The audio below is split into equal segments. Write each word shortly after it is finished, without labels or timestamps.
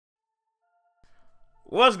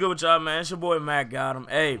What's good with y'all, man? It's your boy MattGotEm.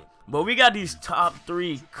 Hey, but we got these top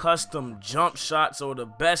 3 custom jump shots, or the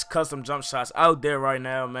best custom jump shots out there right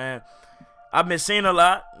now, man. I've been seeing a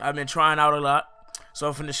lot. I've been trying out a lot. So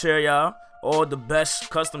I'm finna share y'all all the best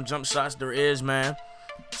custom jump shots there is, man.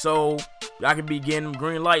 So y'all can be getting them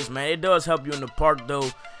green lights, man. It does help you in the park, though.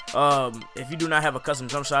 If you do not have a custom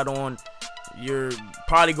jump shot on, you're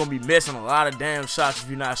probably gonna be missing a lot of damn shots if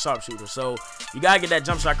you're not a sharpshooter. So you gotta get that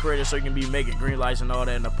jump shot created so you can be making green lights and all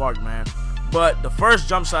that in the park, man. But the first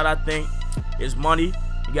jump shot, I think, is money.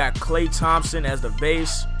 You got Klay Thompson as the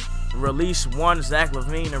base, release 1 Zach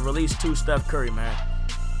LaVine, and release 2 Steph Curry, man.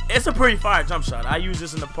 It's a pretty fire jump shot. I use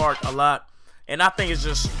this in the park a lot, and I think it's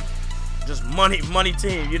just money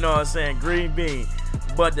team, you know what I'm saying? Green bean.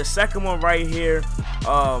 But the second one right here,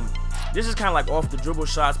 this is kind of like off the dribble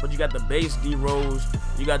shots, but you got the base D Rose,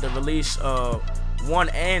 you got the release 1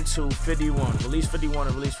 and 2 51, release 51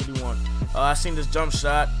 and release 51. I seen this jump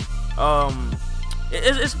shot.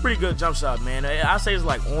 It's a pretty good jump shot, man. I say it's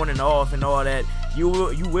like on and off and all that. You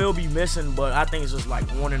will be missing, but I think it's just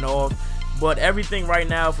like on and off. But everything right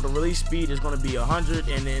now for the release speed is going to be 100,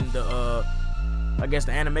 and then the I guess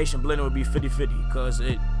the animation blending would be 50-50 because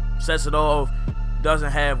it sets it off.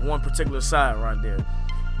 Doesn't have one particular side right there.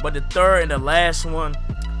 But the third and the last one,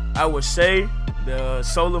 I would say the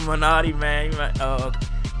Solar Minotti, man.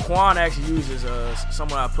 Quan actually uses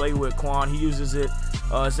someone I play with. Quan, he uses it.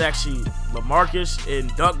 It's actually LaMarcus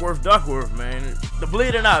and Duckworth, man. To believe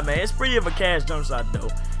it or not, man, it's pretty of a cash jump shot though.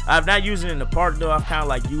 I've not used it in the park though. I've kind of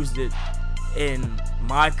like used it in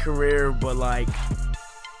my career, but like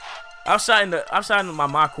I've shot in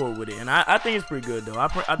my court with it, and I think it's pretty good though. I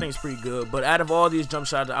think it's pretty good. But out of all these jump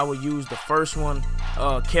shots, I would use the first one.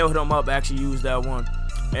 Kale Him Up actually used that one,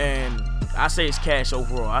 and I say it's cash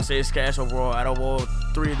overall. Out of all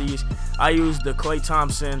 3 of these, I used the Klay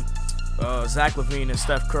Thompson, Zach LaVine, and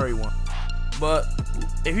Steph Curry one. But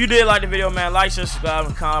if you did like the video, man, like, subscribe,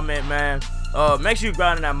 and comment, man. Make sure you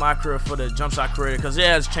grinding that my career for the jump shot creator, because it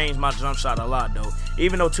has changed my jump shot a lot though.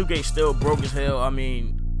 Even though 2K still broke as hell, I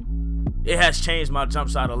mean, it has changed my jump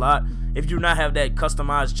shot a lot. If you do not have that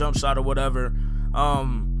customized jump shot or whatever,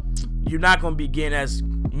 you're not going to be getting as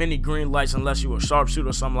many green lights unless you're a sharpshooter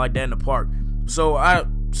or something like that in the park. So I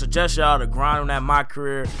suggest y'all to grind on that my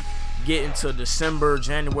career, get into December,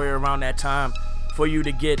 January, around that time, for you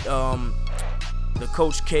to get the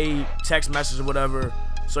Coach K text message or whatever,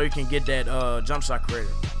 so you can get that jump shot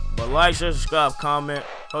creator. But like, share, subscribe, comment.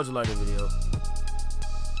 Hope you like the video.